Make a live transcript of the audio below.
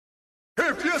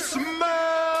If you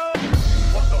smell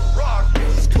what the Rock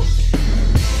is cooking.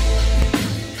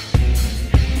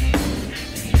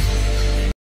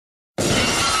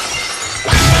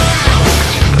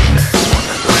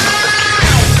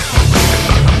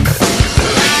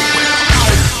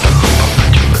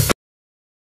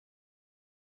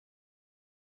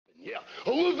 Yeah,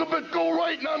 Elizabeth go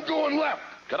right and I'm going left.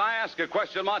 Could I ask a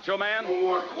question, Macho Man? No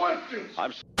more questions.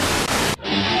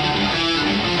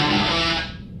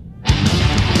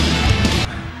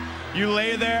 You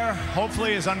lay there,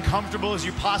 hopefully as uncomfortable as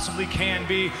you possibly can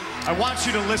be. I want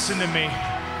you to listen to me.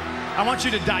 I want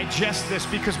you to digest this,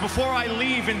 because before I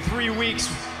leave in 3 weeks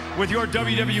with your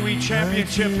WWE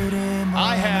Championship,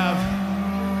 I have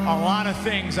a lot of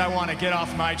things I want to get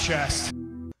off my chest.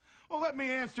 Well, let me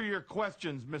answer your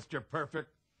questions, Mr. Perfect.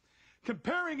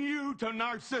 Comparing you to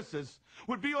Narcissus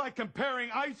would be like comparing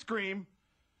ice cream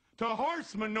to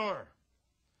horse manure.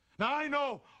 Now, I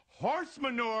know horse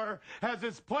manure has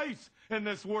its place in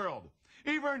this world,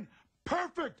 even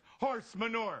perfect horse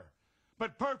manure.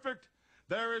 But perfect,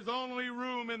 there is only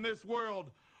room in this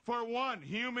world for one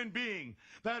human being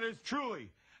that is truly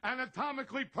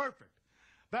anatomically perfect,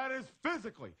 that is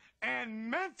physically and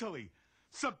mentally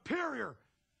superior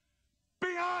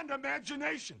beyond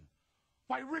imagination.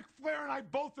 Why, Ric Flair and I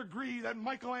both agree that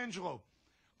Michelangelo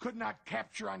could not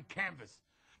capture on canvas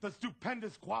the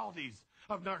stupendous qualities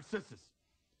of Narcissus.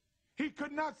 He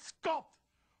could not sculpt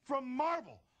from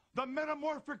marble the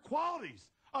metamorphic qualities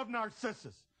of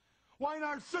Narcissus. Why,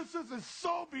 Narcissus is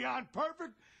so beyond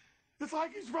perfect, it's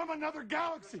like he's from another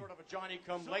galaxy. Sort of a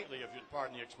Johnny-come-lately, if you'd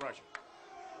pardon the expression.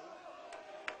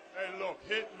 Hey, look,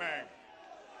 Hitman.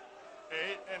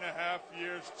 8.5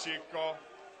 years, Chico.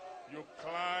 You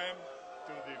climb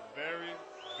to the very,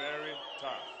 very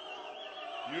top.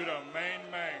 You're the main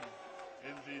man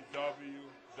in the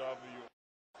WWE.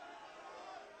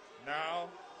 Now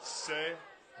say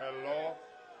hello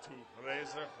to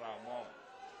Razor Ramon.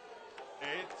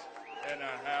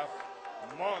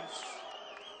 8.5 months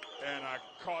and I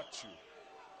caught you.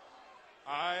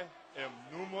 I am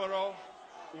numero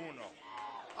uno.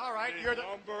 All right, the you're the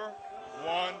number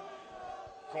one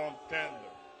contender.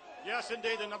 Yes,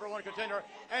 indeed, the number one contender.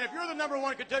 And if you're the number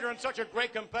one contender and such a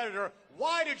great competitor,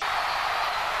 why did you...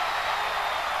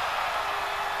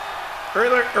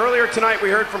 Earlier tonight, we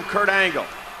heard from Kurt Angle.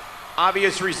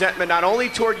 Obvious resentment not only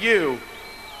toward you,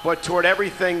 but toward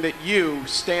everything that you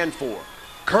stand for.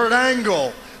 Kurt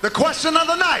Angle, the question of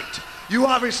the night, you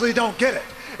obviously don't get it,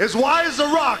 is why is The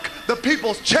Rock the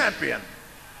people's champion?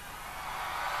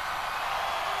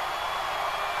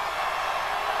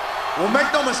 Well, make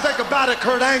no mistake about it,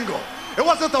 Kurt Angle. It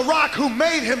wasn't The Rock who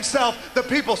made himself the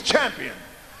people's champion.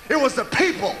 It was the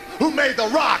people who made The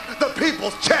Rock the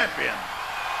people's champion.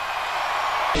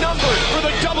 Numbered for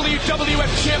the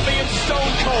WWF champion,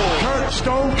 Stone Cold. Kurt,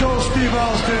 Stone Cold Steve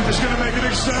Austin is going to make an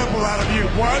example out of you.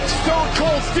 What? Stone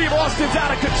Cold Steve Austin's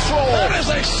out of control. That is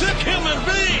a sick human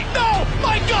being. No!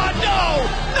 My God, no!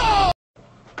 No!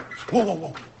 Whoa, whoa,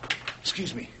 whoa.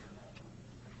 Excuse me.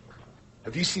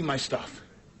 Have you seen my stuff?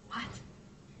 What?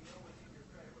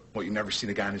 What, you never seen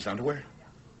a guy in his underwear?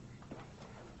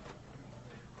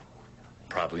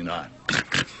 Probably not.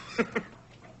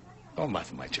 Don't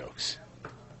laugh at my jokes.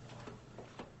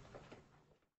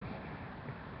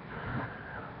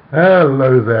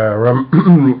 Hello there.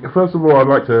 First of all, I'd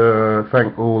like to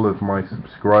thank all of my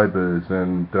subscribers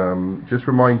and just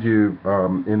remind you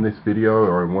in this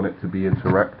video, I want it to be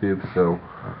interactive, so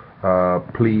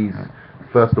please,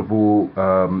 first of all,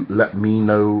 let me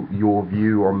know your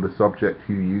view on the subject,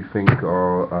 who you think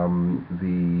are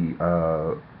the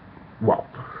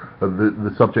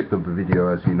subject of the video,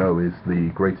 as you know, is the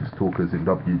greatest talkers in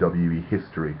WWE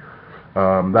history.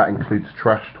 That includes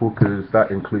trash talkers,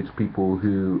 that includes people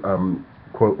who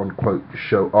quote unquote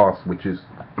show us, which is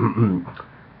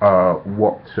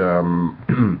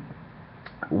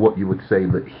what you would say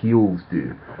that heels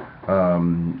do.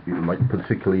 Like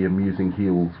particularly amusing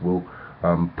heels will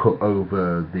put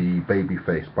over the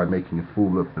babyface by making a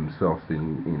fool of themselves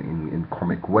in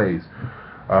comic ways.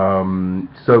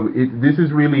 So this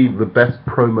is really the best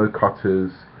promo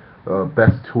cutters,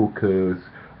 best talkers,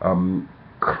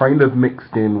 kind of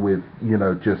mixed in with, you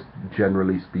know, just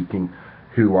generally speaking,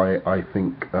 who I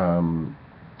think,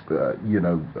 you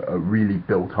know, really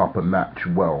built up a match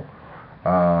well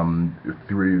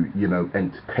through, you know,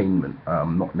 entertainment,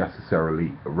 not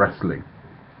necessarily wrestling.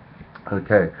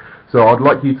 Okay, so I'd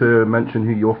like you to mention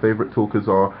who your favorite talkers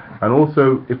are, and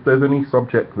also if there's any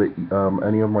subject that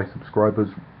any of my subscribers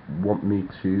want me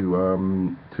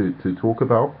to talk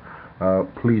about,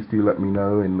 please do let me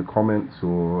know in the comments,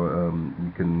 or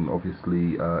you can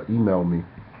obviously email me.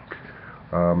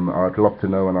 I'd love to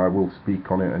know, and I will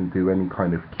speak on it and do any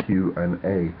kind of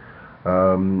Q&A.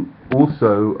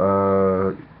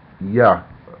 Also, yeah.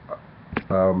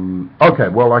 Okay,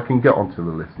 well, I can get onto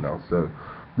the list now. So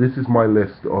this is my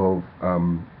list of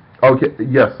okay,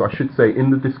 yes, I should say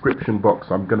in the description box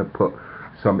I'm going to put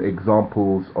some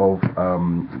examples of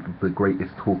the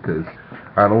greatest talkers,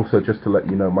 and also just to let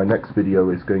you know, my next video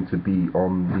is going to be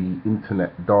on the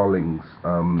internet darlings,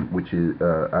 which is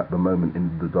at the moment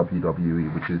in the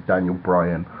WWE, which is Daniel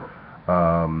Bryan,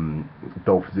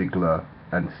 Dolph Ziggler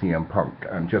and CM Punk,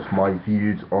 and just my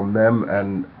views on them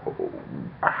and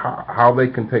how they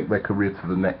can take their career to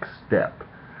the next step.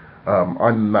 I'm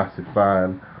a massive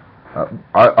fan.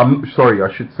 I'm sorry, I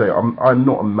should say I'm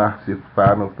not a massive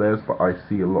fan of theirs, but I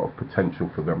see a lot of potential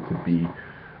for them to be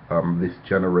this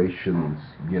generation's,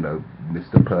 you know,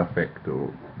 Mr. Perfect,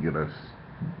 or, you know,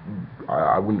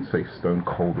 I wouldn't say Stone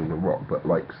Cold or The Rock, but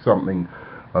like something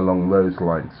along those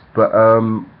lines. But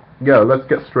yeah, let's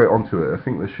get straight onto it. I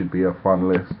think this should be a fun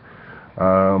list.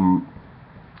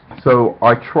 So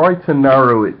I tried to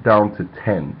narrow it down to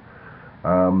 10,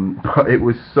 but it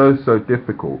was so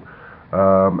difficult.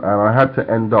 And I had to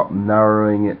end up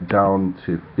narrowing it down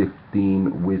to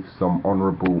 15 with some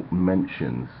honorable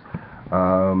mentions.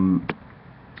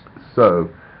 So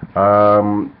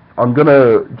I'm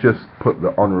gonna just put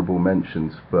the honorable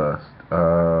mentions first.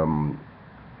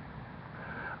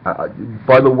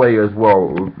 By the way, as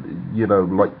well, you know,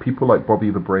 like people like Bobby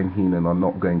the Brain Heenan are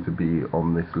not going to be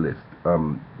on this list,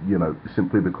 you know,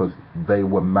 simply because they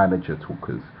were manager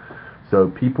talkers. So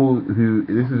people who,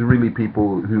 this is really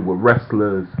people who were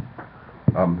wrestlers,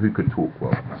 who could talk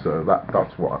well. So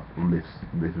that's what this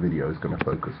video is going to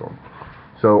focus on.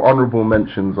 So honorable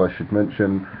mentions, I should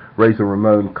mention Razor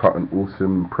Ramon cut an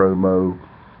awesome promo.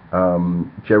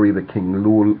 Jerry the King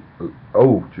Lawler.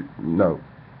 Oh no,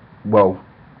 well.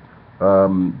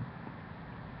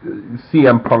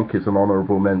 CM Punk is an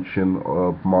honorable mention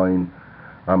of mine.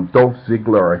 Dolph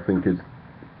Ziggler, I think, is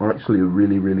actually a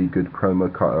really good promo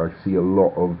cutter. I see a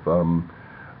lot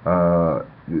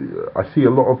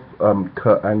of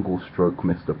Kurt Angle stroke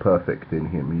Mr. Perfect in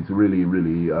him. He's really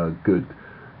good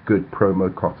promo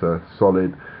cutter,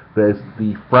 solid. There's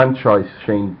the franchise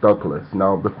Shane Douglas.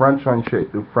 Now the franchise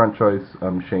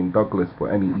Shane Douglas,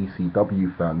 for any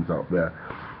ECW fans out there,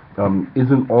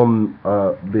 isn't on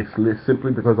this list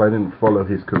simply because I didn't follow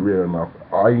his career enough.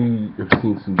 I have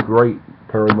seen some great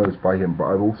promos by him, but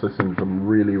I've also seen some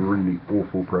really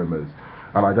awful promos,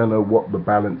 and I don't know what the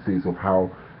balance is of how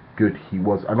good he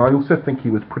was. And I also think he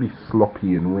was pretty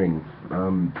sloppy in ring.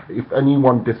 If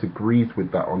anyone disagrees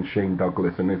with that on Shane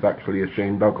Douglas and is actually a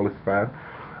Shane Douglas fan,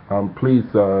 please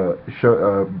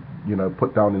you know,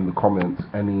 put down in the comments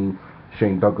any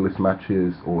Shane Douglas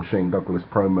matches or Shane Douglas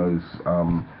promos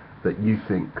that you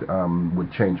think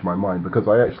would change my mind, because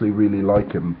I actually really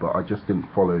like him, but I just didn't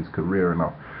follow his career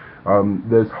enough.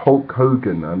 There's Hulk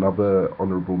Hogan, another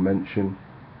honorable mention.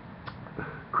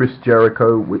 Chris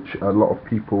Jericho, which a lot of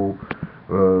people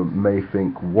may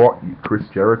think, what, Chris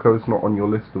Jericho is not on your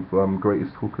list of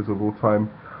greatest talkers of all time?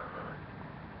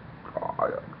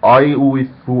 I always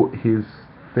thought his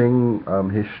thing,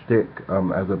 his shtick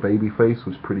as a babyface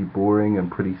was pretty boring and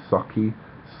pretty sucky.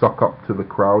 Suck up to the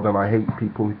crowd, and I hate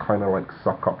people who kind of like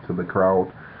suck up to the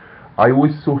crowd. I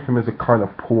always saw him as a kind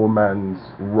of poor man's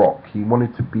Rock. He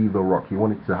wanted to be the Rock. He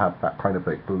wanted to have that kind of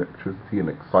like electricity and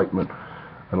excitement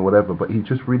and whatever, but he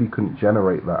just really couldn't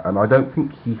generate that. And I don't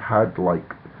think he had,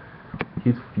 like,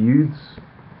 his feuds,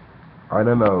 I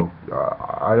don't know,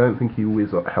 I don't think he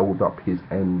always held up his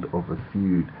end of a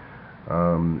feud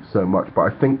so much. But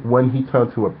I think when he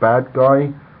turned to a bad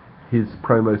guy, his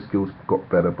promo skills got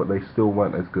better, but they still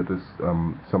weren't as good as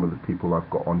some of the people I've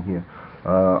got on here.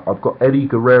 I've got Eddie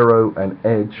Guerrero and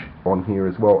Edge on here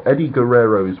as well. Eddie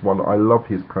Guerrero is one, I love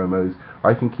his promos.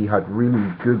 I think he had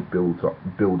really good build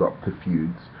up to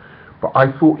feuds, but I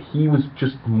thought he was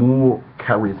just more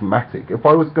charismatic. If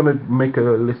I was going to make a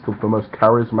list of the most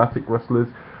charismatic wrestlers,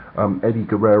 Eddie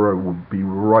Guerrero would be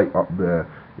right up there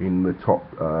in the top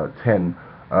 10.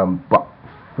 But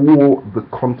for the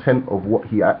content of what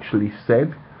he actually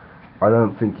said, I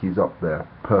don't think he's up there,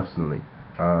 personally.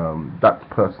 That's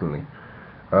personally.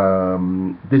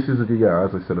 This is, yeah,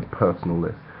 as I said, a personal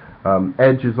list.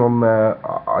 Edge is on there.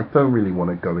 I don't really want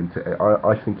to go into it.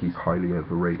 I think he's highly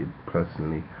overrated,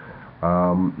 personally.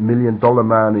 $1 Million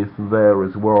Man is there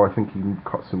as well. I think he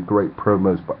cut some great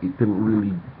promos, but it didn't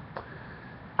really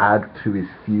add to his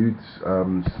feuds.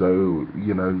 So,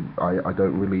 you know, I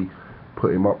don't really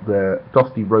put him up there.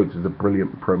 Dusty Rhodes is a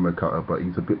brilliant promo cutter, but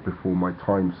he's a bit before my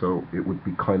time, so it would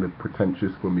be kind of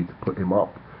pretentious for me to put him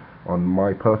up on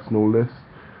my personal list.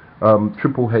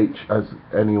 Triple H, as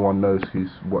anyone knows who's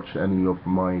watched any of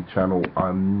my channel,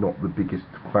 I'm not the biggest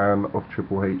fan of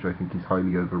Triple H. I think he's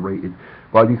highly overrated,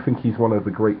 but I do think he's one of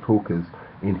the great talkers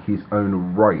in his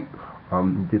own right.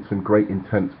 He did some great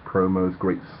intense promos,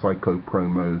 great psycho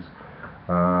promos,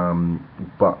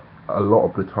 but a lot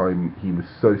of the time he was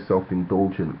so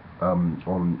self-indulgent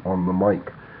on the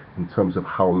mic, in terms of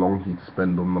how long he'd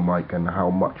spend on the mic and how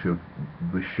much of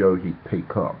the show he'd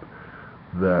take up,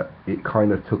 that it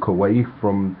kind of took away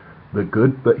from the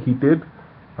good that he did,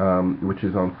 which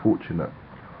is unfortunate,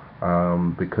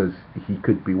 because he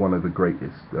could be one of the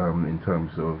greatest in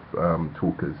terms of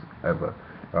talkers ever.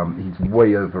 He's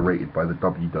way overrated by the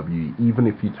WWE. Even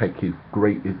if you take his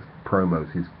greatest promos,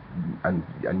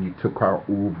 and you took out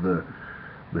all the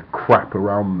crap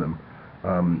around them,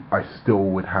 I still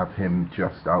would have him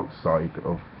just outside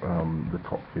of the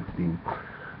top 15.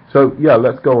 So yeah,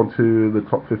 let's go on to the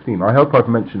top 15. I hope I've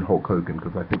mentioned Hulk Hogan,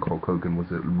 because I think Hulk Hogan was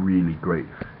really great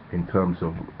in terms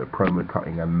of promo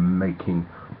cutting and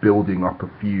building up a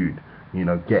feud, you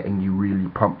know, getting you really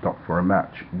pumped up for a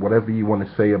match. Whatever you want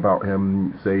to say about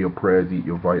him, say your prayers, eat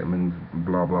your vitamins,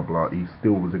 blah blah blah, he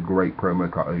still was a great promo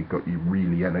cutter. He got you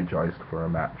really energized for a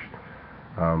match.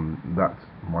 That's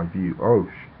my view.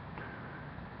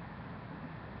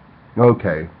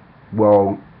 Okay,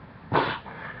 well,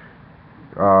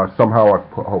 somehow I've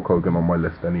put Hulk Hogan on my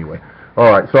list anyway.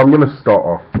 Alright, so I'm going to start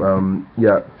off.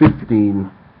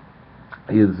 15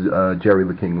 is Jerry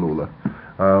the King Lawler.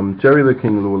 Jerry the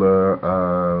King Lawler,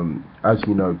 as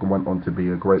you know, went on to be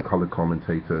a great color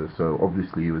commentator, so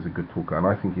obviously he was a good talker, and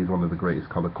I think he's one of the greatest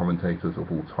color commentators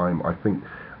of all time. I think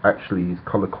actually his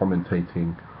color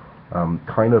commentating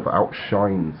kind of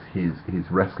outshines his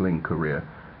wrestling career,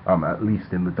 at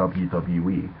least in the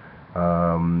WWE.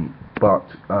 But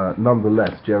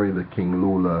nonetheless, Jerry the King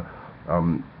Lawler,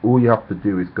 all you have to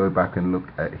do is go back and look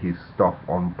at his stuff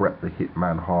on Bret the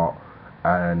Hitman Hart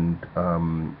and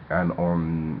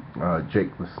on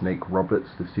Jake the Snake Roberts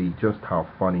to see just how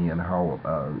funny and how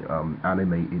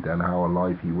animated and how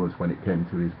alive he was when it came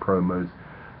to his promos.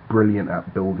 Brilliant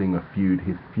at building a feud.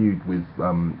 His feud with,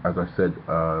 as I said,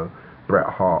 Bret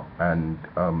Hart and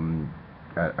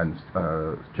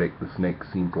Jake the Snake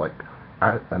seemed like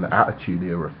an Attitude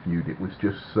Era feud. It was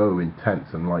just so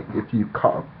intense, and like if you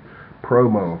cut a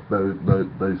promo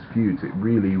of those feuds, it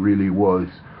really was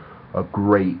a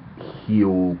great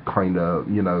heel kind of,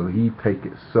 you know, he'd take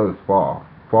it so far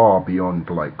beyond,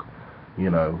 like, you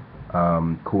know,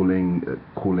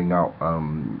 calling out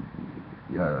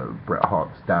Bret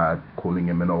Hart's dad, calling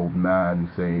him an old man,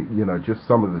 saying, you know, just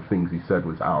some of the things he said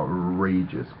was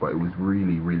outrageous, but it was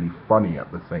really funny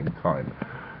at the same time.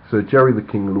 So Jerry the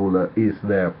King Lawler is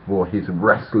there for his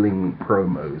wrestling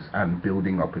promos and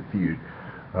building up a feud.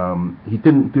 He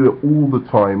didn't do it all the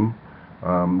time,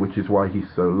 which is why he's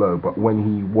so low, but when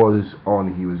he was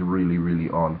on, he was really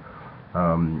on.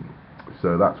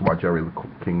 So that's why Jerry the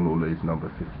King Lawler is number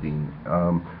 15.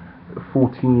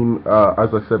 14,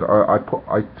 as I said,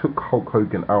 I took Hulk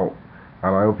Hogan out,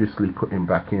 and I obviously put him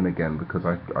back in again because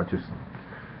I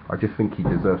just think he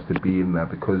deserves to be in there,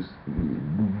 because,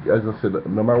 as I said,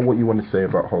 no matter what you want to say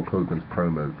about Hulk Hogan's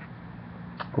promo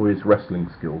or his wrestling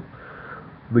skills,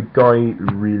 the guy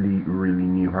really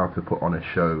knew how to put on a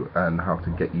show and how to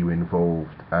get you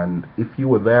involved. And if you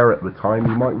were there at the time,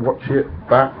 you might watch it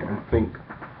back and think,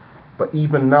 but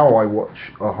even now I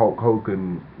watch a Hulk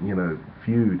Hogan, you know,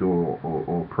 feud or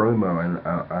promo,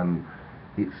 and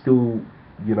it still,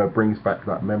 you know, brings back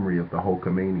that memory of the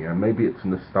Hulkamania. Maybe it's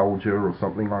nostalgia or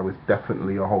something. I was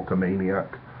definitely a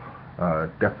Hulkamaniac.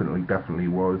 Definitely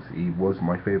was. He was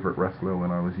my favorite wrestler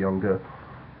when I was younger.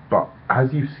 But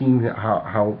as you've seen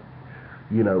how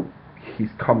you know, he's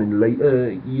come in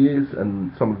later years,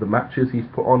 and some of the matches he's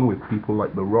put on with people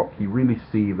like The Rock, you really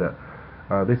see that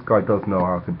this guy does know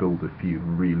how to build a feud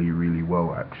really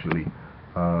well, actually.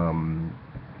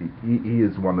 He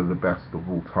is one of the best of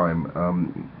all time.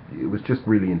 It was just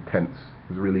really intense.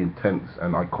 It was really intense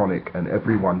and iconic, and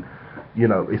everyone, you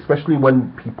know, especially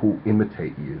when people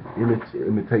imitate you.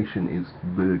 Imitation is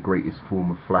the greatest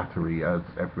form of flattery, as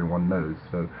everyone knows.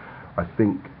 So I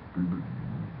think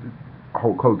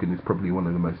Hulk Hogan is probably one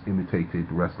of the most imitated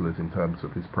wrestlers in terms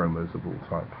of his promos of all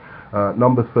time.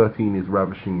 Number 13 is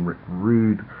Ravishing Rick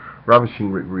Rude.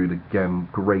 Ravishing Rick Rude, again,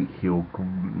 great heel,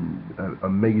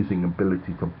 amazing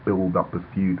ability to build up a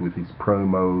feud with his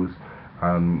promos.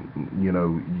 You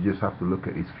know, you just have to look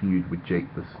at his feud with Jake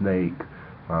the Snake.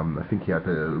 I think he had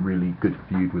a really good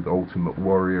feud with Ultimate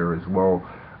Warrior as well.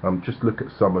 Just look at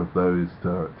some of those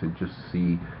to just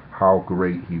see how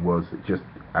great he was at just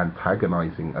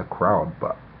antagonizing a crowd,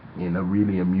 but in a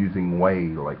really amusing way.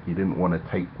 Like, he didn't want to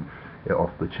take it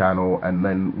off the channel. And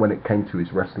then when it came to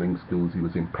his wrestling skills, he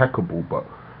was impeccable. But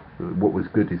what was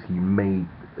good is he made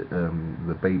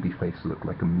the babyface look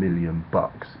like $1 million.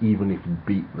 Even if he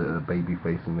beat the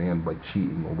babyface in the end by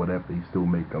cheating or whatever, he still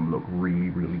made them look really,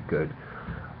 really good.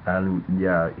 And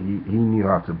yeah, he knew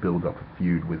how to build up a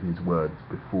feud with his words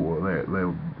before.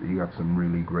 He had some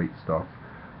really great stuff.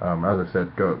 As I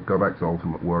said, go back to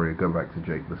Ultimate Warrior, go back to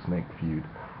Jake the Snake feud.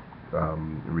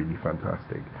 Really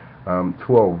fantastic.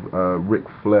 12, Ric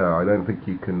Flair. I don't think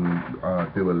you can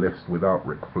do a list without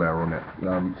Ric Flair on it.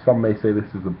 Some may say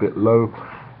this is a bit low.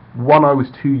 One, I was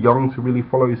too young to really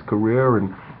follow his career,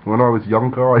 and when I was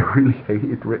younger, I really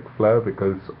hated Ric Flair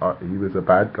because he was a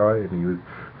bad guy and he was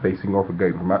facing off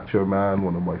against Macho Man,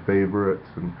 one of my favorites,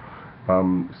 and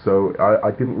so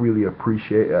I didn't really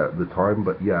appreciate it at the time.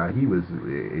 But yeah, he was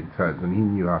intense and he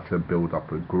knew how to build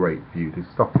up a great feud. His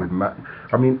stuff with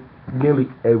nearly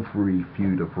every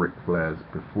feud of Ric Flair's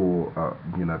before,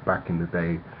 back in the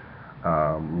day,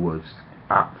 was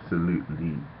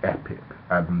absolutely epic,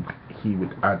 and he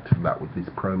would add to that with his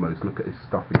promos. Look at his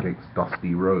stuff against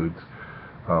Dusty Rhodes.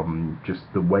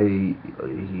 Just the way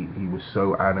he was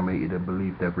so animated and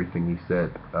believed everything he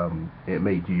said. It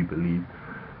made you believe,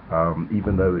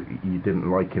 even though you didn't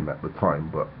like him at the time.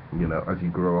 But as you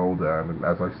grow older, and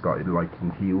as I started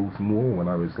liking heels more when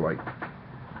I was like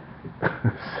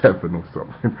 7 or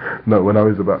something. No, when I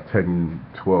was about 10,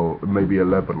 12, maybe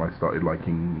 11, I started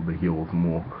liking the heels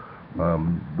more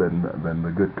than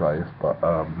the good guys. But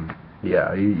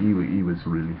yeah, he was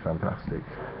really fantastic.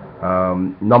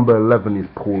 Number 11 is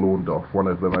Paul Orndorff, one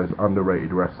of the most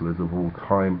underrated wrestlers of all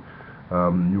time.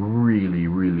 Really,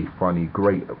 really funny,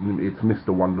 great. It's Mr.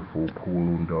 Wonderful, Paul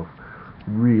Orndorff.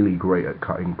 Really great at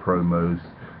cutting promos.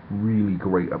 Really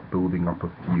great at building up a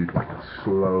feud, like a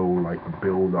slow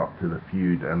build up to the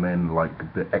feud, and then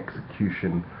the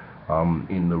execution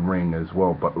in the ring as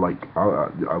well. But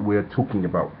we're talking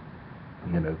about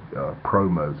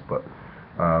promos, but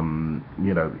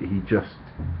he just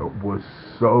was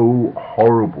so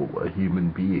horrible a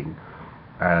human being,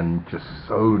 and just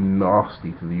so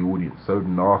nasty to the audience, so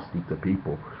nasty to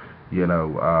people. He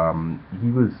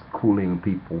was calling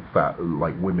people fat,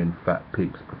 like women fat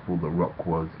pigs before The Rock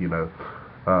was,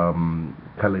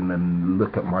 telling them,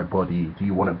 look at my body, do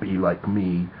you want to be like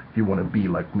me? If you want to be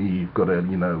like me, you've got to,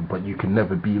 but you can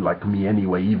never be like me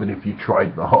anyway, even if you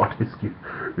tried the hardest you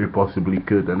possibly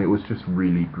could. And it was just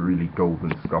really, really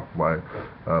golden stuff by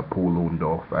Paul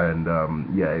Orndorff, and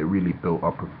yeah, it really built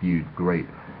up a feud. Great.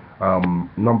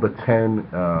 Number 10,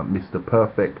 Mr.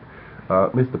 Perfect.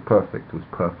 Mr. Perfect was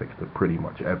perfect at pretty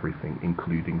much everything,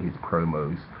 including his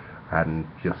promos and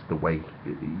just the way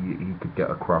he could get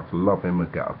a crowd to love him or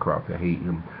get a crowd to hate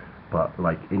him. But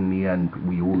in the end,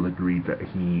 we all agreed that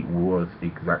he was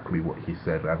exactly what he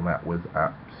said, and that was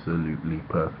absolutely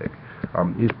perfect.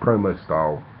 His promo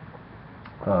style,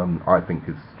 I think,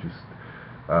 is just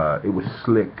it was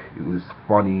slick, it was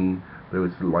funny, there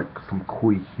was some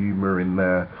coy humor in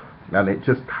there. And it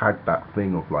just had that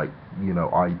thing of I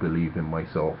believe in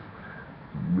myself,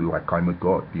 like I'm a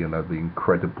god, the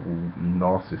incredible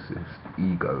narcissist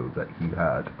ego that he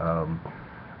had.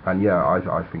 And yeah,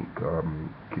 I think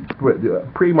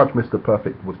pretty much Mr.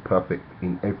 Perfect was perfect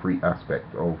in every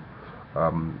aspect of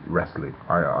wrestling.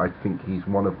 I think he's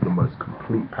one of the most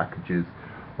complete packages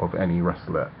of any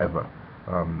wrestler ever,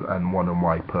 and one of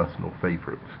my personal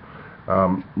favorites.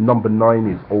 Number 9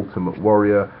 is Ultimate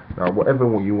Warrior. Now, whatever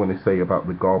you want to say about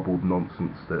the garbled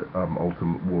nonsense that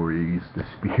Ultimate Warrior used to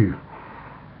spew,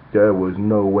 there was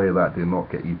no way that did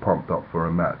not get you pumped up for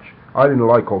a match. I didn't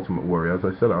like Ultimate Warrior. As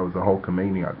I said, I was a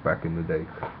Hulkamaniac back in the day.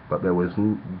 But there was,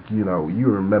 you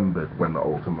remembered when the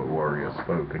Ultimate Warrior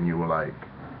spoke, and you were like,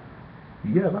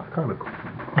 yeah, that's kind of cool.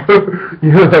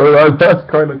 That's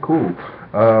kind of cool.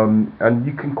 And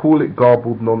you can call it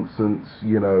garbled nonsense,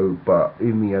 but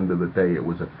in the end of the day, it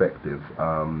was effective.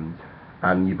 And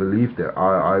you believed it.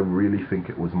 I really think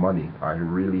it was money. I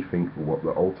really think what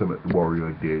the Ultimate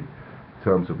Warrior did in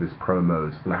terms of his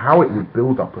promos, and how it would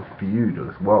build up a feud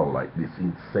as well, like this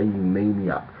insane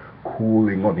maniac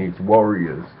calling on his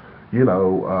warriors,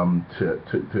 to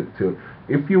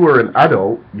if you were an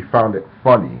adult, you found it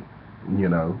funny,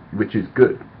 which is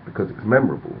good because it's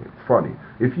memorable, it's funny.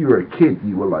 If you were a kid,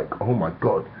 you were like, oh my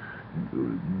god,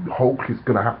 Hulk is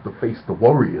gonna have to face the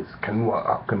Warriors. Can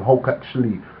Hulk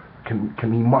actually? Can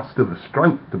he muster the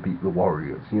strength to beat the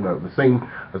Warriors? The same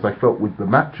as I felt with the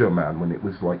Macho Man when it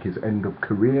was like his end of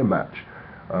career match,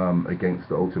 against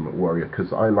the Ultimate Warrior,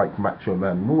 because I like Macho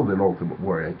Man more than Ultimate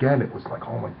Warrior. Again, it was like,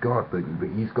 oh my god,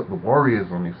 he's got the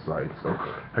Warriors on his side, so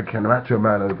can Macho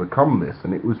Man overcome this?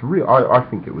 And it was real. I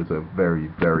think it was a very,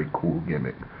 very cool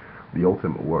gimmick. The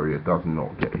Ultimate Warrior does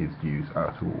not get his dues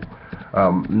at all.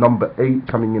 Number 8,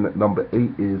 coming in at number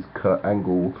 8 is Kurt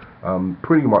Angle,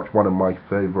 pretty much one of my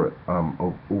favorite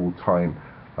of all time,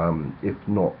 if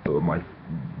not my.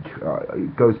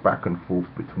 It goes back and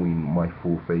forth between my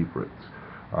 4 favorites,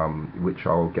 which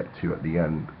I'll get to at the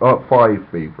end. 5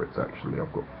 favorites actually.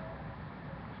 I've got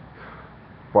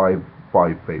five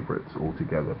favorites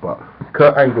altogether. But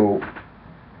Kurt Angle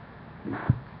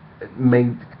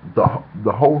made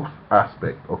the whole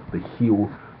aspect of the heel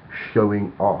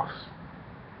showing us,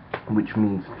 which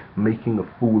means making a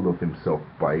fool of himself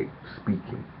by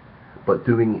speaking, but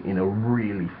doing it in a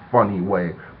really funny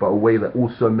way, but a way that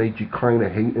also made you kind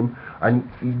of hate him. And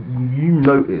you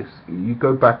notice, you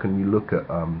go back and you look at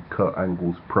Kurt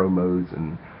Angle's promos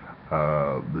and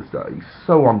he's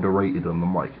so underrated on the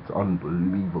mic. It's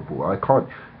unbelievable. I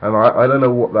don't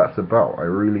know what that's about. I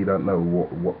really don't know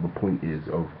what the point is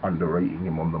of underrating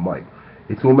him on the mic.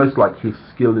 It's almost like his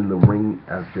skill in the ring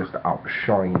has just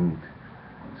outshined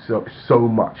so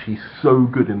much. He's so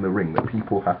good in the ring that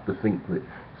people have to think that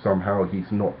somehow he's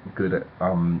not good at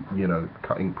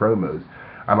cutting promos.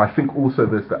 And I think also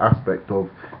there's the aspect of,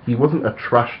 he wasn't a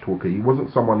trash talker. He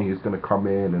wasn't someone who's going to come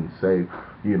in and say,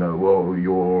 oh,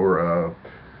 you're a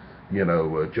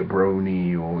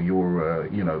jabroni, or you're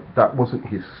that wasn't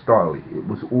his style. It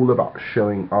was all about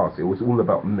showing us. It was all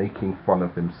about making fun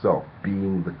of himself,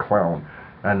 being the clown.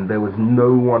 And there was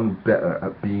no one better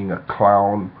at being a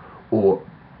clown, or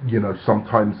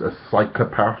sometimes a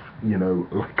psychopath,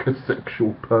 like a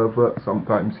sexual pervert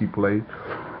sometimes he played.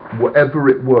 Whatever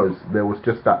it was, there was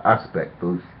just that aspect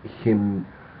of him,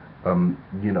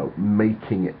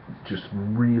 making it just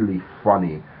really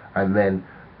funny. And then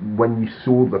when you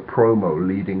saw the promo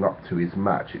leading up to his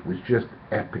match, it was just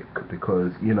epic,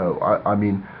 because,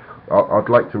 I'd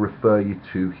like to refer you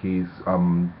to his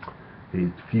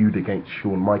feud against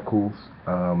Shawn Michaels,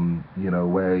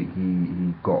 where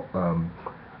he got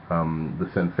the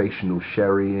sensational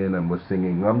Sherry in and was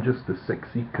singing, I'm just a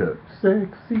sexy Kurt,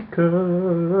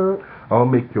 I'll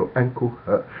make your ankle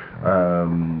hurt.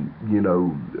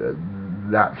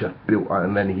 That just built,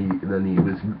 and then he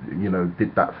was,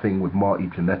 did that thing with Marty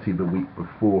Jannetty the week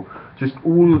before. Just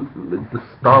all the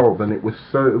styles, and it was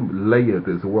so layered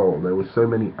as well. There were so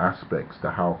many aspects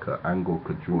to how Kurt Angle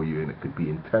could draw you in. It could be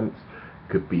intense,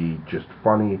 could be just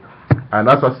funny. And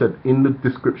as I said in the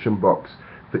description box,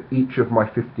 for each of my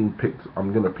 15 picks,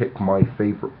 I'm going to pick my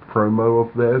favorite promo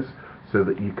of theirs, so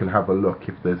that you can have a look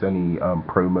if there's any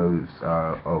promos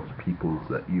of people's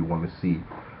that you want to see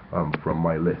from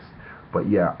my list. But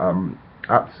yeah,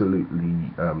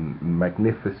 absolutely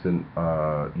magnificent,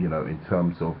 in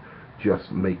terms of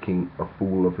just making a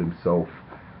fool of himself,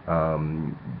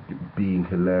 being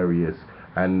hilarious.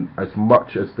 And as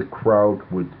much as the crowd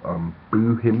would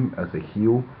boo him as a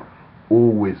heel,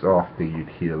 always after you'd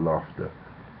hear laughter.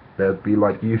 They'd be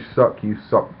like, you suck,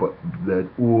 but there'd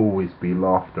always be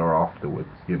laughter afterwards,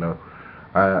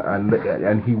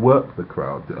 and he worked the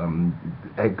crowd,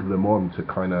 egged them on to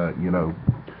kind of,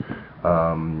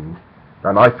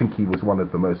 and I think he was one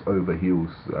of the most over heels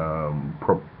of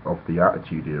the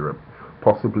Attitude Era,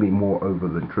 possibly more over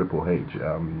than Triple H,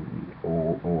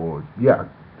 one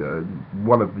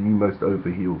of the most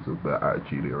over heels of the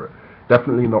Attitude Era.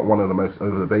 Definitely not one of the most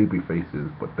over baby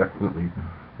faces, but definitely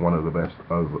one of the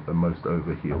most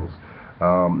over heels.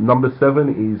 Number 7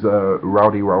 is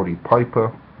Rowdy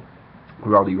Piper.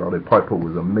 Rowdy Piper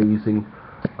was amazing.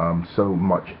 So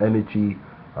much energy.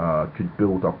 Could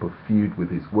build up a feud with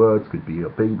his words. Could be a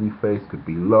baby face. Could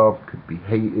be loved. Could be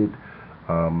hated.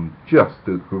 Just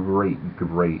a great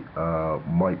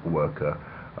mic worker.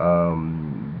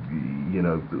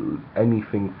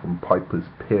 Anything from Piper's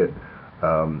Pit.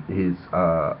 His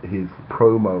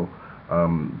promo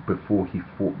before he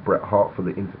fought Bret Hart for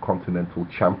the Intercontinental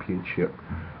Championship,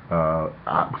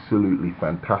 absolutely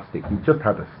fantastic. He just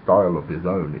had a style of his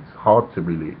own. It's hard to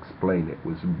really explain. It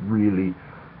was really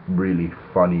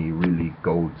funny, really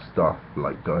gold stuff,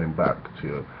 like going back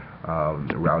to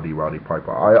Rowdy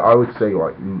Piper. I would say,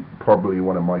 like, probably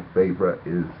one of my favorite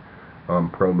is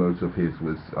promos of his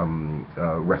was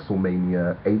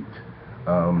WrestleMania 8,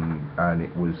 and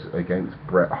it was against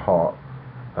Bret Hart,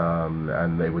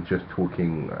 and they were just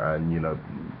talking, and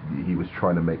he was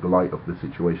trying to make light of the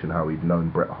situation, how he'd known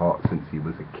Bret Hart since he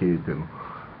was a kid, and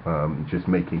just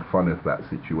making fun of that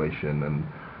situation, and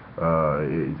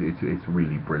it's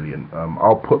really brilliant.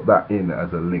 I'll put that in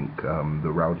as a link,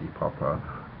 the Rowdy Piper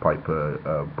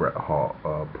Piper, Bret Hart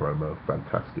promo,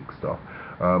 fantastic stuff.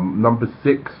 Number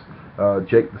 6,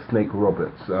 Jake the Snake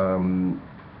Roberts.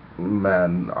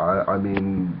 Man, I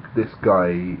mean, this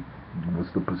guy was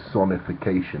the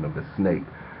personification of a snake.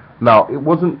 Now, it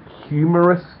wasn't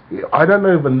humorous. I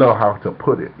don't even know how to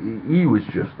put it. He was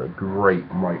just a great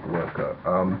mic worker.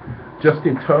 Just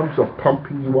in terms of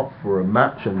pumping you up for a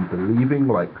match and believing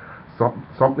like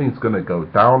something's going to go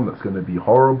down, that's going to be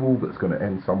horrible, that's going to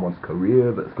end someone's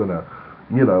career, that's going to,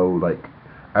 you know, like,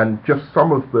 and just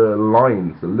some of the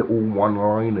lines, the little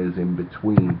one-liners in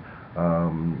between,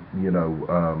 you know,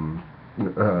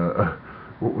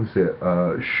 what was it,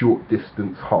 short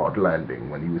distance hard landing,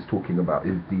 when he was talking about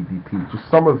his DDT. Just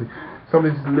some of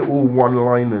his little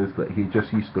one-liners that he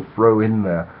just used to throw in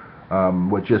there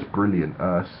were just brilliant.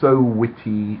 So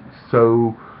witty,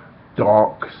 so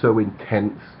dark, so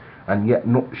intense, and yet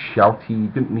not shouty. He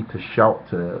didn't need to shout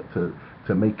to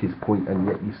make his point, and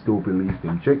yet you still believed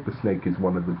him. Jake the Snake is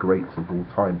one of the greats of all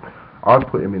time. I'd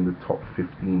put him in the top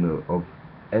 15 of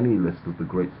any list of the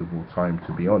greats of all time,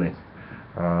 to be honest.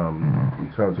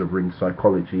 In terms of ring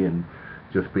psychology and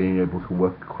just being able to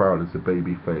work the crowd as a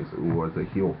baby face or as a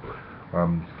heel.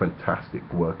 Fantastic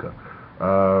worker.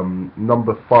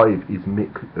 Number 5 is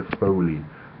Mick Foley.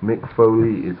 Mick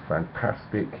Foley is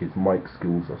fantastic. His mic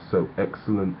skills are so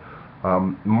excellent.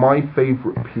 My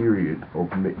favourite period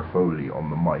of Mick Foley on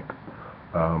the mic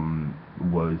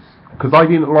was, because I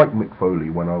didn't like Mick Foley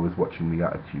when I was watching the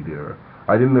Attitude Era.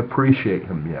 I didn't appreciate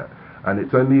him yet. And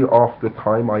it's only after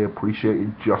time I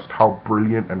appreciated just how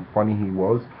brilliant and funny he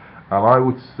was. And I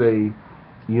would say,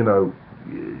 you know,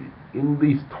 in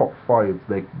these top 5,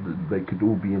 they could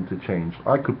all be interchanged.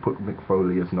 I could put Mick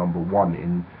Foley as number 1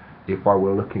 in if I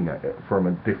were looking at it from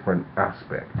a different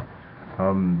aspect.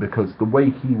 Because the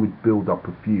way he would build up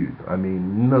a feud, I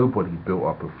mean, nobody built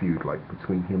up a feud like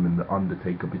between him and The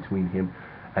Undertaker, between him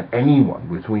and anyone,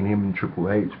 between him and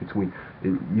Triple H, between,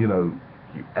 you know,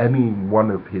 any one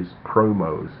of his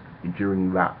promos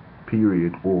during that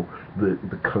period, or the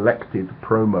collected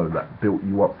promo that built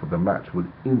you up for the match, was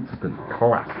instant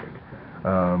classic.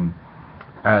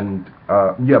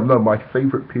 My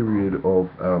favorite period of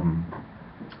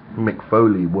Mick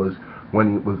Foley was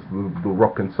when it was the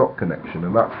Rock and Sock connection,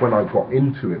 and that's when I got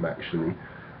into him actually,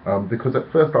 because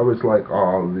at first I was like,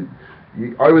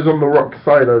 I was on the Rock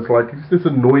side. I was like, it's this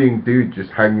annoying dude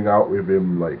just hanging out with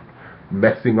him, like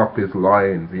messing up his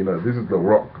lines, you know, this is the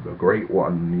Rock, the great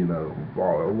one, you know,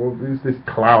 who's this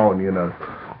clown, you know.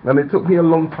 And it took me a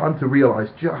long time to realize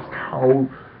just how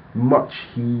much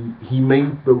he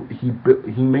made the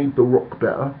Rock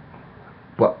better,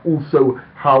 but also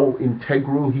how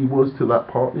integral he was to that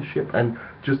partnership, and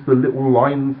just the little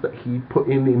lines that he put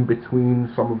in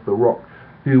between some of the Rock,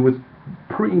 who was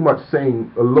pretty much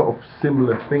saying a lot of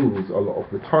similar things a lot of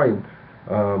the time,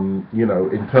 you know,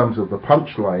 in terms of the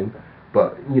punchline.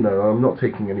 But, you know, I'm not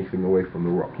taking anything away from The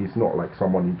Rock. He's not like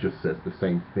someone who just says the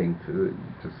same thing to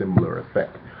similar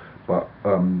effect. But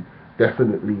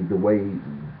definitely the way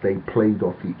they played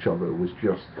off each other was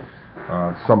just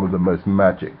some of the most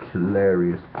magic,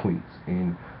 hilarious points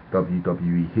in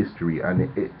WWE history. And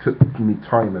it took me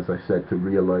time, as I said, to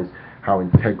realize how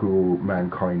integral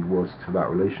Mankind was to that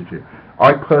relationship.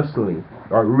 I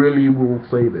really will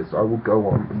say this, I will go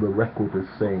on the record as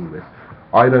saying this,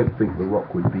 I don't think The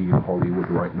Rock would be in Hollywood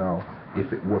right now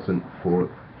if it wasn't for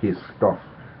his stuff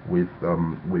with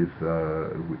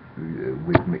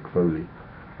Mick Foley.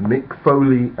 Mick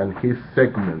Foley and his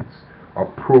segments are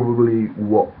probably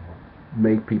what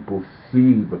made people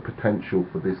see the potential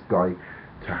for this guy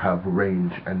to have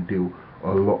range and do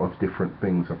a lot of different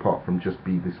things apart from just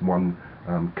be this one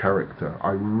character.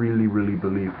 I really, really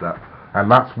believe that. And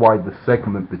that's why the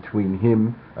segment between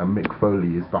him and Mick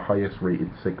Foley is the highest rated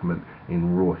segment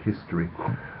in Raw history.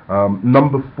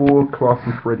 Number 4,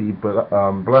 Classy Freddie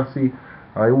Blassie.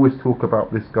 I always talk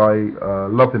about this guy,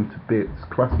 love him to bits.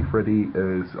 Classy Freddie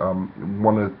is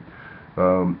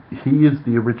he is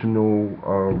the original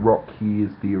Rock, he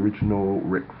is the original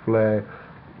Ric Flair,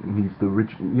 he's the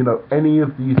original, you know, any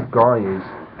of these guys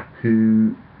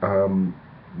who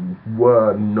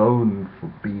were known for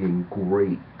being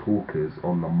great talkers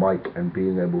on the mic and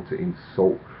being able to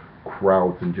insult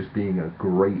crowds and just being a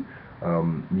great,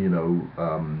 you know,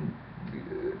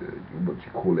 what do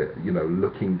you call it, you know,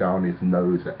 looking down his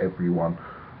nose at everyone,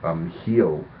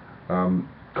 heel.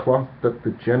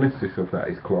 The genesis of that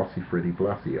is Classy Freddie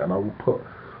Blassie, and I will put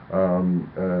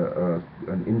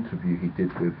an interview he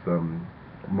did with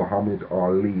Muhammad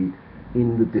Ali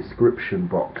in the description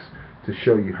box to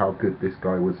show you how good this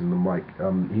guy was in the mic.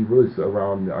 He was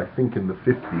around, I think, in the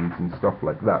 50s and stuff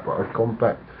like that, but I've gone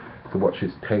back to watch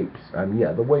his tapes, and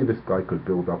yeah, the way this guy could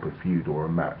build up a feud or a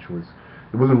match was,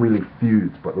 it wasn't really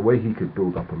feuds, but the way he could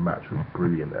build up a match was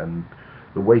brilliant, and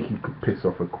the way he could piss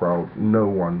off a crowd, no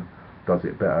one does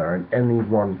it better. And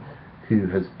anyone who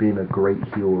has been a great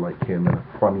heel like him, and a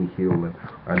funny heel,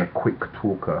 and a quick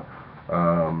talker,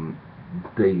 I'm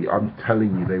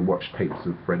telling you, they watch tapes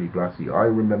of Freddie Blassie. I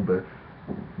remember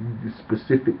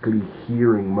specifically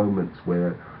hearing moments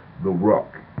where The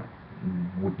Rock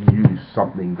would use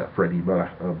something that Freddie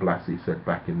Blassie said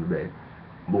back in the day,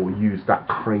 or use that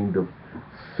kind of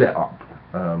setup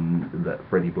that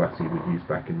Freddie Blassie would use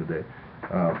back in the day.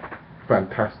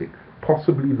 Fantastic.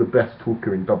 Possibly the best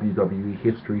talker in WWE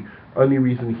history. Only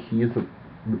reason he isn't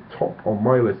the top on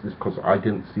my list is because I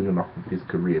didn't see enough of his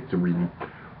career to really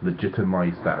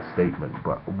legitimize that statement,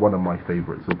 but one of my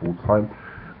favorites of all time.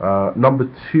 Number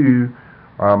 2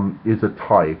 is a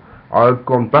tie. I've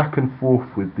gone back and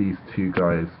forth with these two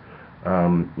guys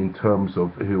in terms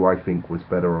of who I think was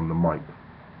better on the mic.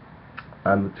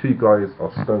 And the two guys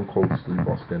are Stone Cold Steve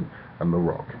Austin and The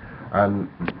Rock. And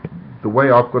the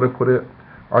way I've got to put it,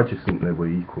 I just think they were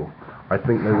equal. I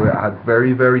think they had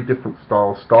very, very different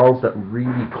styles that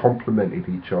really complemented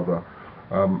each other.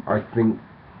 I think,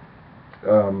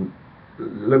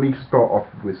 let me start off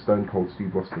with Stone Cold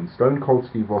Steve Austin. Stone Cold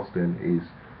Steve Austin is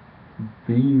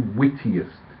the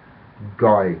wittiest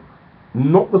guy,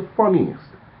 not the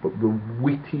funniest, but the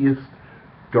wittiest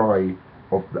guy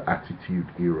of the Attitude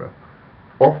Era.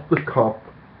 Off the cuff,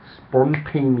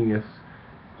 spontaneous,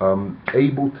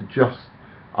 able to just,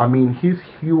 I mean, his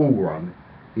heel run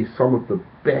is some of the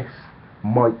best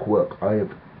mic work I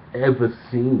have ever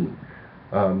seen,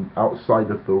 outside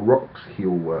of The Rock's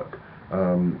heel work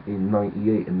in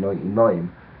 98 and 99.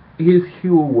 His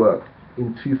heel work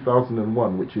in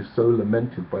 2001, which is so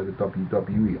lamented by the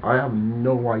WWE, I have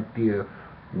no idea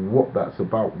what that's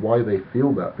about, why they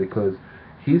feel that, because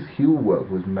his heel work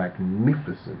was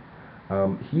magnificent.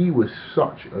 He was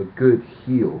such a good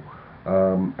heel,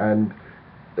 and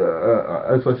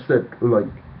as I said, like,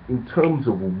 in terms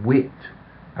of wit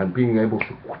and being able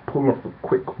to pull off a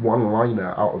quick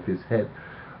one-liner out of his head,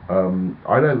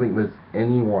 I don't think there's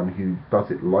anyone who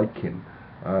does it like him.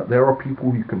 There are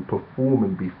people who can perform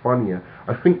and be funnier.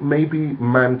 I think maybe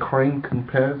Mankind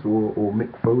compares, or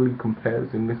Mick Foley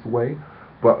compares in this way,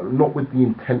 but not with the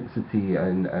intensity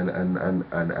and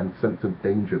sense of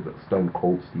danger that Stone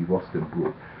Cold Steve Austin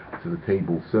brought to the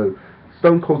table. So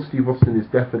Stone Cold Steve Austin is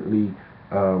definitely,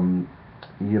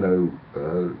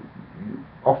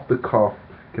 off the cuff,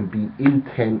 can be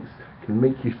intense, can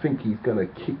make you think he's gonna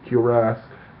kick your ass,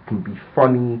 can be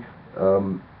funny,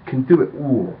 can do it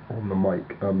all on the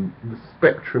mic. The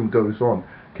spectrum goes on.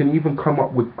 Can even come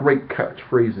up with great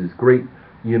catchphrases, great,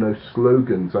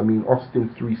 slogans. I mean, Austin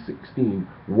 316,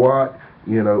 what,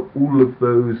 all of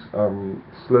those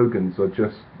slogans are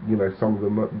just, some of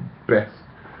the best,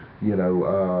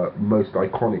 most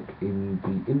iconic in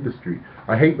the industry.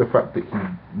 I hate the fact that he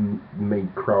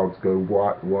made crowds go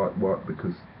what,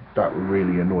 because that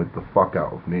really annoyed the fuck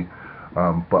out of me.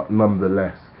 But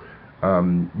nonetheless,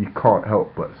 you can't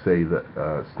help but say that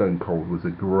Stone Cold was a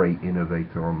great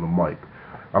innovator on the mic.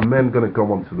 I'm then going to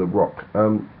go on to The Rock.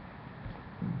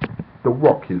 The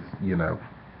Rock is, The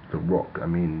Rock. I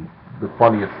mean, the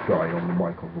funniest guy on the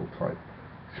mic of all time,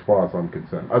 as far as I'm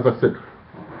concerned. As I said,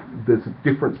 there's a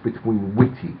difference between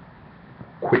witty,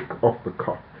 quick, off the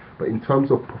cuff, but in terms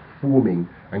of performing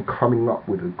and coming up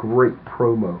with a great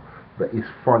promo that is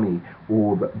funny,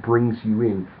 or that brings you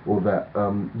in, or that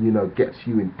gets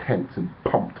you intense and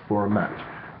pumped for a match,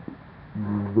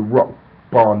 The Rock,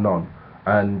 bar none.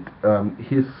 And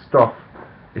his stuff,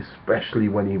 especially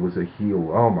when he was a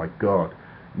heel, oh my god,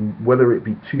 whether it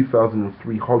be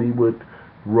 2003 Hollywood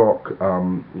Rock,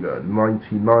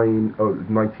 99,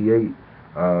 98,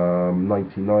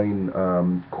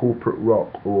 99 Corporate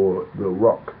Rock, or The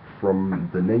Rock from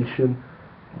The Nation,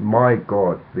 my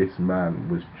god, this man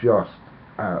was just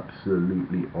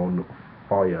absolutely on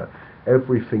fire.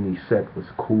 Everything he said was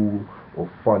cool or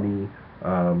funny,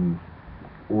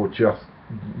 or just,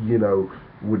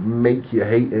 would make you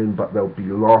hate him, but there'll be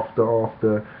laughter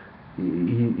after.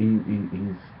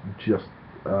 He's just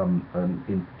an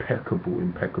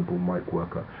impeccable mic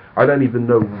worker. I don't even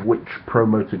know which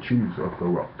promo to choose of The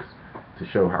Rock's to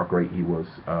show how great he was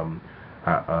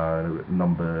at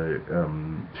number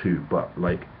 2, but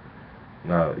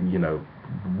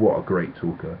what a great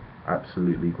talker,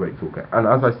 absolutely great talker. And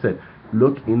as I said,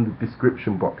 look in the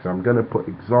description box. I'm going to put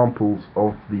examples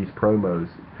of these promos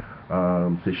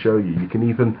to show you. You can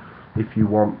even, if you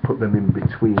want, put them in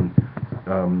between,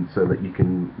 so that you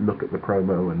can look at the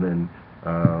promo and then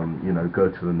You know, go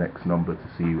to the next number to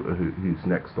see who's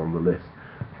next on the list.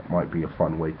 That might be a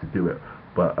fun way to do it.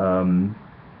 But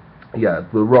yeah,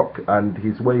 The Rock and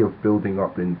his way of building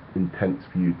up intense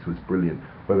feuds was brilliant,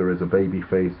 whether as a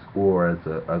babyface or as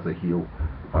a heel.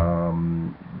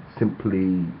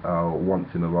 Simply once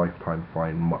in a lifetime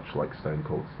find, much like Stone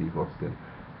Cold Steve Austin,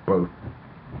 both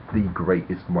the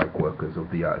greatest mic workers of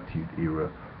the Attitude Era,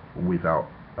 without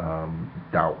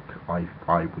doubt. I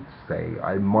would say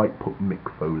I might put Mick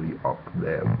Foley up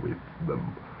there with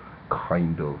them,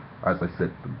 kind of. As I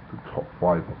said, the top 5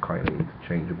 are kind of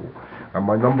interchangeable. And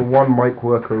my number 1 mic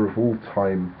worker of all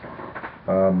time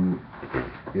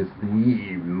is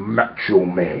the Macho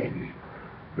Man,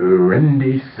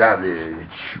 Randy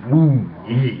Savage. Ooh,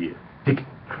 yeah. Dig it.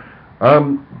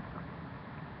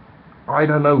 I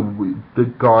don't know, the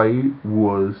guy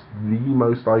was the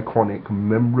most iconic,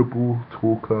 memorable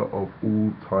talker of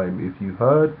all time. If you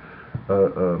heard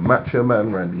Macho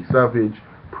Man Randy Savage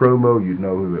promo, you'd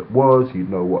know who it was, you'd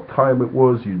know what time it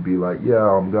was, you'd be like, yeah,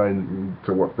 I'm going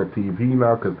to watch the TV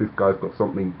now because this guy's got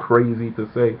something crazy to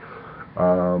say.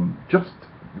 Just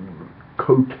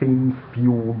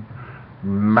cocaine-fueled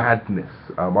madness.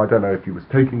 I don't know if he was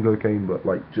taking cocaine, but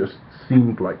like just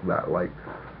seemed like that. Like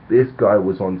this guy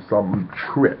was on some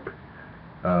trip,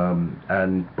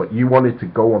 but you wanted to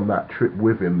go on that trip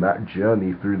with him, that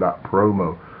journey through that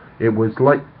promo. It was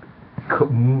like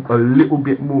a little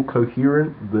bit more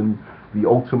coherent than the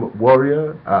Ultimate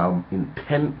Warrior.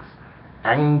 Intense,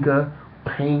 anger,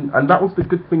 pain, and that was the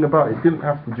good thing about it. It didn't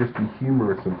have to just be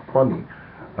humorous and funny.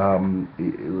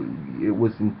 It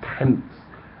was intense,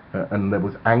 and there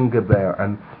was anger there,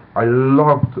 and I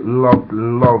loved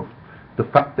the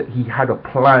fact that he had a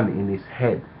plan in his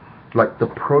head. Like the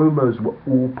promos were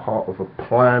all part of a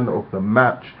plan of the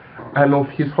match and of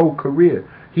his whole career.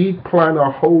 He'd plan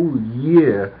a whole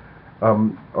year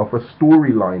of a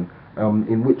storyline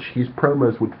in which his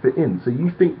promos would fit in. So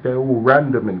you think they're all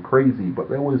random and crazy, but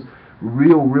there was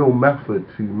real method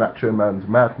to Macho Man's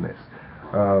madness.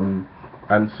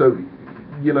 And so,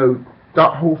 you know,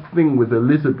 that whole thing with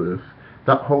Elizabeth,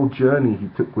 that whole journey he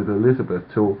took with Elizabeth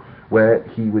till where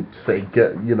he would say,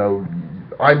 you know,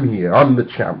 I'm here, I'm the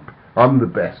champ, I'm the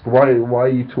best. Why are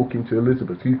you talking to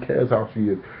Elizabeth? Who cares how she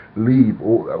is? Leave.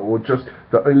 Or just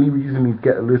the only reason he'd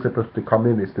get Elizabeth to come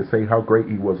in is to say how great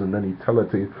he was, and then he'd tell her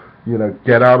to, you know,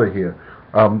 get out of here.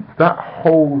 That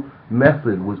whole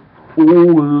method was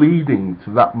all leading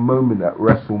to that moment at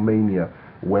WrestleMania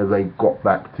where they got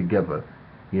back together,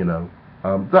 you know.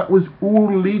 That was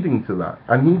all leading to that,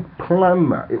 and he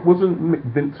planned that. It wasn't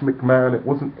Vince McMahon, it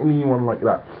wasn't anyone like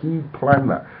that. He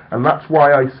planned that, and that's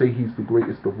why I say he's the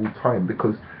greatest of all time,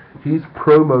 because his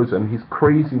promos and his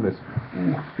craziness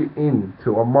all fit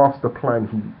into a master plan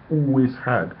he always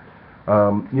had.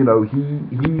 You know, he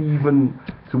even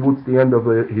towards the end of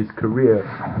his career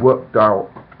worked out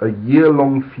a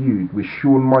year-long feud with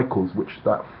Shawn Michaels, which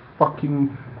that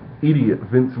fucking idiot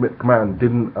Vince McMahon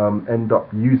didn't end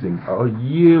up using. A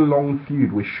year-long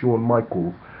feud with Shawn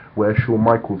Michaels, where Shawn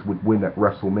Michaels would win at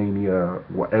WrestleMania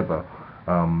whatever,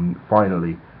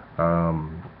 finally,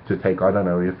 to take, I don't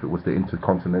know if it was the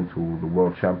Intercontinental or the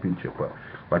World Championship, but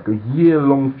like a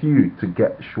year-long feud to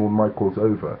get Shawn Michaels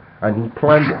over. And he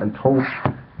planned it and told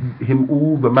him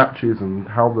all the matches and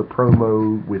how the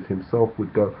promo with himself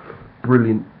would go.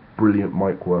 Brilliant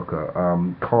mic worker.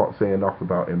 Can't say enough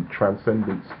about him.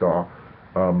 Transcendent star,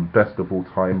 best of all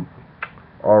time.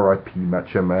 R.I.P.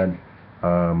 Macho Man.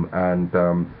 And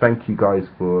thank you guys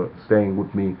for staying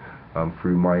with me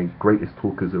through my greatest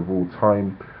talkers of all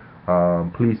time.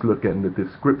 Please look in the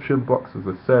description box, as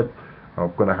I said.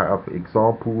 I'm going to have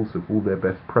examples of all their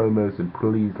best promos, and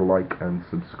please like and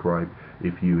subscribe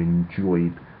if you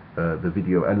enjoyed the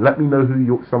video, and let me know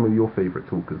who some of your favorite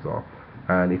talkers are,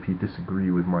 and if you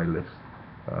disagree with my list.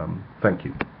 Thank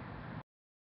you.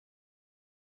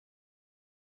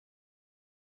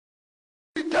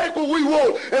 We take what we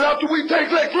want, and after we take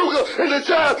Lex Luger and the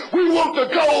Giant, we want the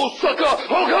gold, sucker.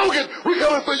 Hulk Hogan, we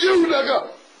coming for you,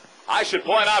 nigga. I should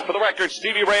point out for the record,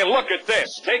 Stevie Ray, look at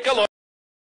this. Take a look.